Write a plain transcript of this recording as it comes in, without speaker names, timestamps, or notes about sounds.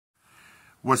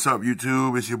What's up,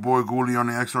 YouTube? It's your boy Ghoulie on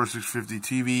the XR650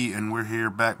 TV, and we're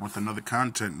here back with another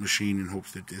content machine in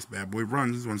hopes that this bad boy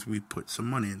runs once we put some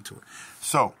money into it.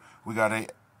 So, we got a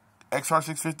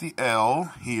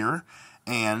XR650L here,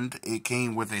 and it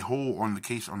came with a hole on the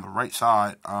case on the right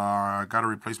side. I got a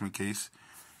replacement case.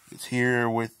 It's here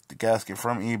with the gasket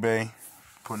from eBay,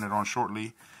 putting it on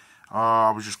shortly. I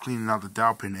was just cleaning out the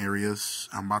dowel pin areas.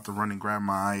 I'm about to run and grab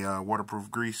my waterproof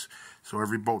grease, so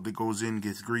every bolt that goes in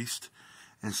gets greased,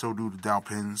 and so do the dowel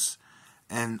pins.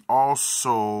 And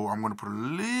also, I'm going to put a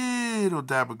little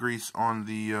dab of grease on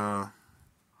the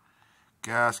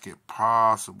gasket,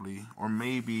 possibly, or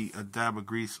maybe a dab of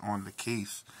grease on the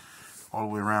case all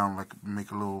the way around, like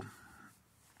make a little,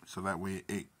 so that way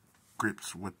it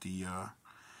grips with the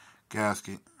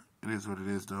gasket. It is what it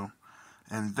is, though.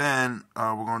 And then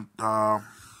we're going to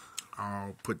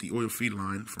I'll put the oil feed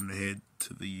line from the head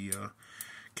to the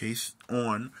case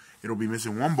on. It'll be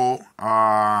missing one bolt.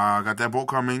 Got that bolt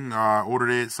coming.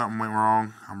 Ordered it. Something went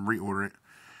wrong. I'm reorder it.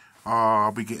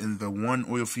 I'll be getting the one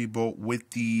oil feed bolt with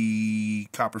the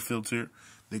copper filter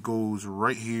that goes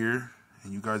right here.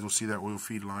 And you guys will see that oil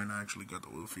feed line. I actually got the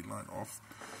oil feed line off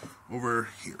over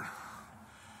here.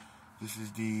 This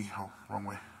is the, oh, wrong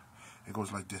way. It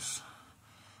goes like this.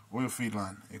 Oil feed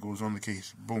line. It goes on the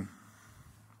case. Boom.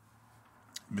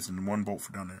 Missing one bolt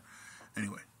for down there.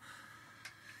 Anyway.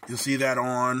 You'll see that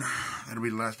on. That'll be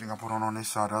the last thing I put on this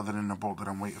side other than the bolt that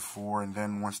I'm waiting for. And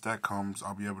then once that comes,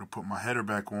 I'll be able to put my header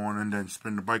back on and then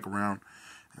spin the bike around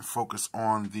and focus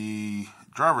on the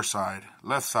driver's side,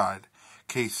 left side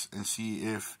case, and see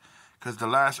if, because the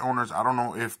last owners, I don't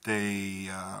know if they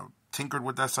tinkered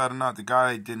with that side or not. The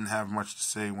guy didn't have much to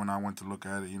say when I went to look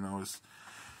at it. You know, it's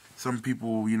some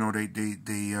people, you know, they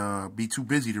be too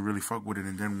busy to really fuck with it,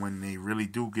 and then when they really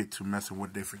do get to messing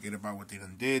with it, they forget about what they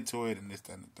done did to it, and this,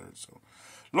 that, and the third. So,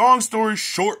 long story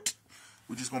short,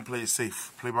 we're just gonna play it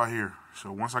safe, play by here.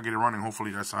 So once I get it running,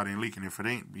 hopefully that side ain't leaking. If it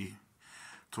ain't, be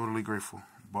totally grateful.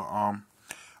 But I'm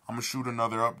gonna shoot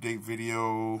another update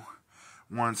video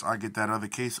once I get that other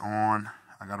case on.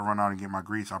 I gotta run out and get my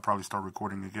grease. I'll probably start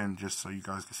recording again just so you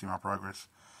guys can see my progress.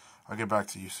 I'll get back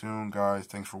to you soon, guys.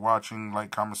 Thanks for watching.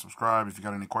 Like, comment, subscribe. If you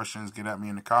got any questions, get at me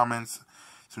in the comments.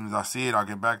 As soon as I see it, I'll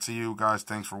get back to you. Guys,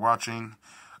 thanks for watching.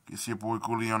 You see your boy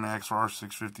Ghoulie on the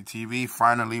XR650 TV.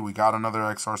 Finally, we got another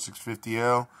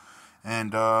XR650L.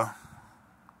 And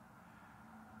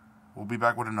we'll be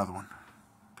back with another one.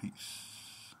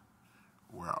 Peace.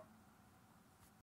 We're out.